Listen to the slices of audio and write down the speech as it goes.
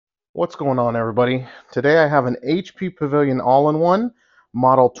What's going on, everybody? Today I have an HP Pavilion all-in-one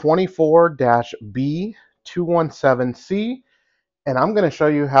model 24-B217C, and I'm going to show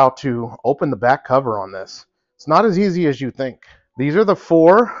you how to open the back cover on this. It's not as easy as you think. These are the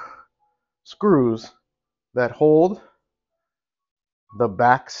 4 screws that hold the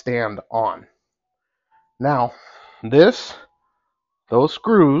back stand on. Now, those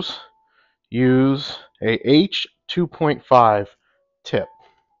screws use a H2.5 tip.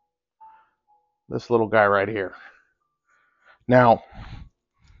 This little guy right here. Now,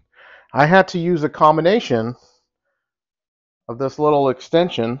 I had to use a combination of this little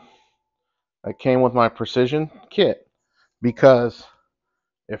extension that came with my precision kit, because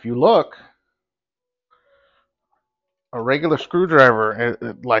if you look, a regular screwdriver,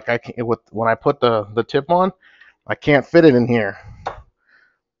 like I can, when I put the tip on, I can't fit it in here.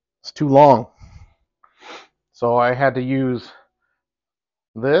 It's too long. So I had to use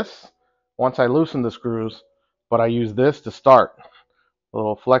this once I loosened the screws, but I used this to start, a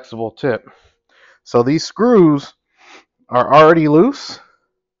little flexible tip. So these screws are already loose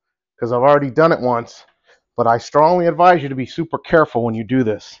because I've already done it once, but I strongly advise you to be super careful when you do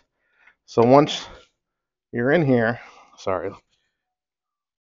this. So once you're in here, sorry,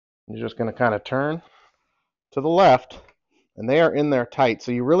 you're just going to kind of turn to the left, and they are in there tight.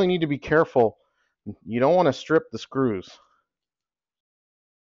 So you really need to be careful. You don't want to strip the screws.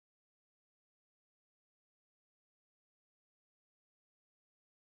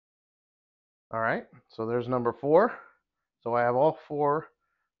 All right, so there's number 4. So I have all 4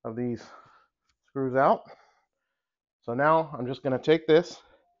 of these screws out. So now I'm just going to take this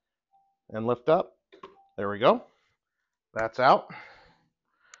and lift up. There we go. That's out.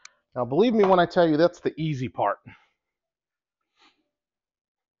 Now believe me when I tell you that's the easy part.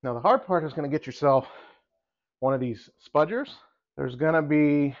 Now the hard part is going to get yourself one of these spudgers. There's going to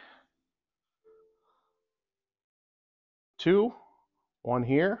be 2, one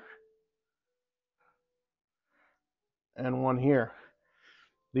here and one here.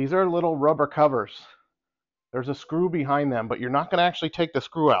 These are little rubber covers. There's a screw behind them, but you're not going to actually take the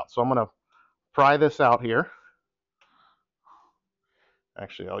screw out. So I'm going to pry this out here.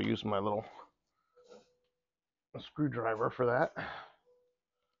 Actually, I'll use my little screwdriver for that.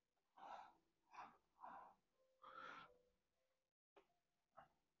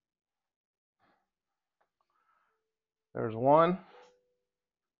 There's one.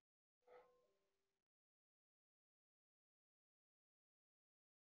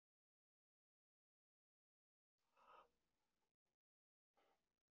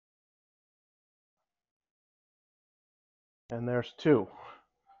 And there's 2.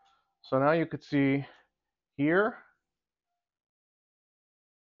 So now you could see here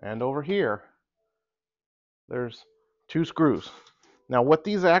and over here, there's 2 screws. Now what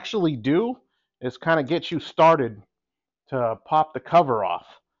these actually do is kind of get you started to pop the cover off.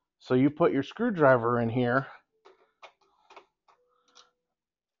 So you put your screwdriver in here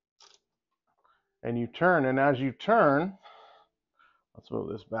and you turn, and as you turn, let's move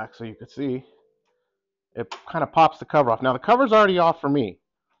this back so you can see, it kind of pops the cover off. Now the cover's already off for me.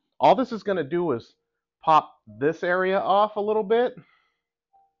 All this is going to do is pop this area off a little bit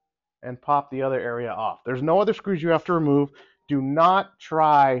and pop the other area off. There's no other screws you have to remove. Do not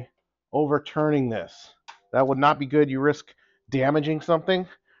try overturning this. That would not be good. You risk damaging something,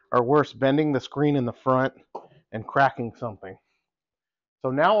 or worse, bending the screen in the front and cracking something.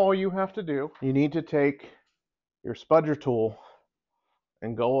 So now all you have to do, you need to take your spudger tool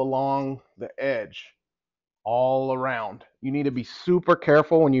and go along the edge all around. You need to be super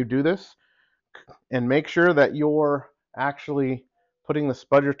careful when you do this and make sure that you're actually putting the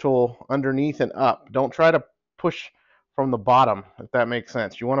spudger tool underneath and up. Don't try to push from the bottom, if that makes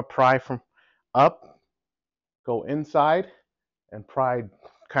sense. You want to pry from up, go inside, and pry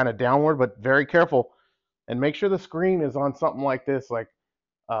kind of downward, but very careful. And make sure the screen is on something like this, like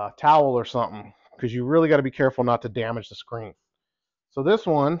a towel or something, because you really got to be careful not to damage the screen. So this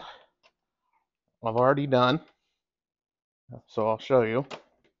one I've already done, so I'll show you.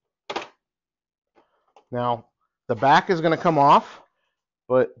 Now the back is going to come off,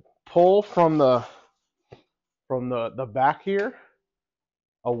 but pull from the back here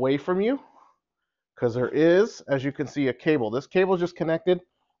away from you, because there is, as you can see, a cable. This cable is just connected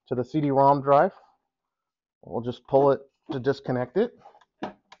to the CD-ROM drive. We'll just pull it to disconnect it.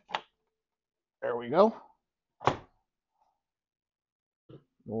 There we go.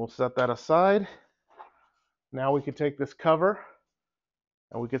 We'll set that aside. Now we can take this cover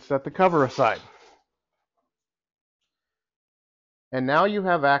and we can set the cover aside. And now you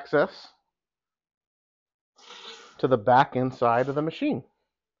have access to the back inside of the machine.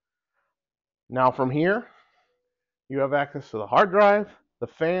 Now from here, you have access to the hard drive, the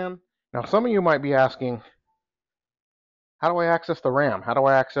fan. Now some of you might be asking, how do I access the RAM? How do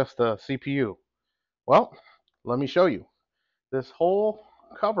I access the CPU? Well, let me show you. This whole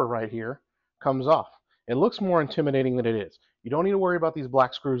cover right here comes off. It looks more intimidating than it is. You don't need to worry about these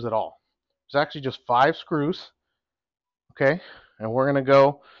black screws at all. There's actually just 5 screws, okay? And we're going to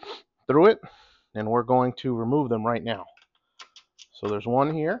go through it, and we're going to remove them right now. So there's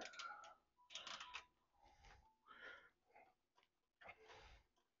one here.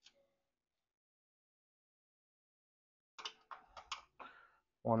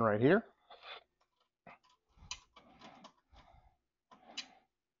 One right here.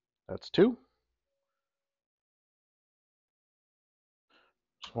 That's 2.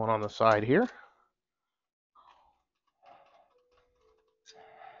 There's one on the side here.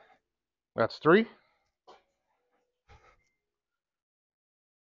 That's 3.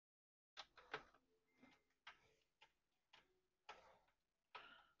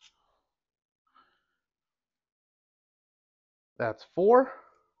 That's 4.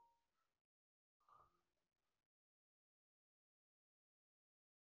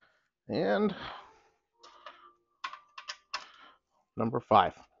 And number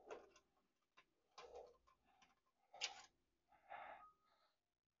 5.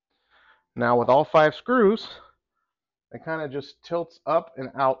 Now with all 5 screws, it kind of just tilts up and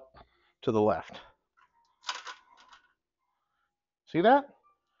out to the left. See that?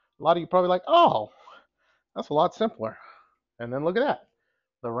 A lot of you probably like, oh, that's a lot simpler. And then look at that.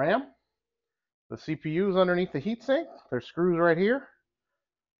 The RAM, the CPU is underneath the heatsink. There's screws right here.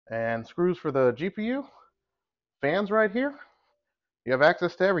 And screws for the GPU. Fans right here. You have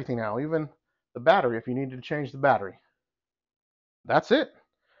access to everything now, even the battery if you needed to change the battery. That's it.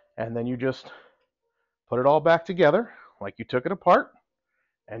 And then you just put it all back together like you took it apart,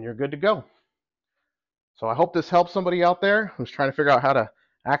 and you're good to go. So I hope this helps somebody out there who's trying to figure out how to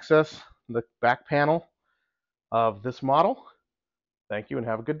access the back panel of this model. Thank you and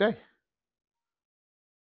have a good day.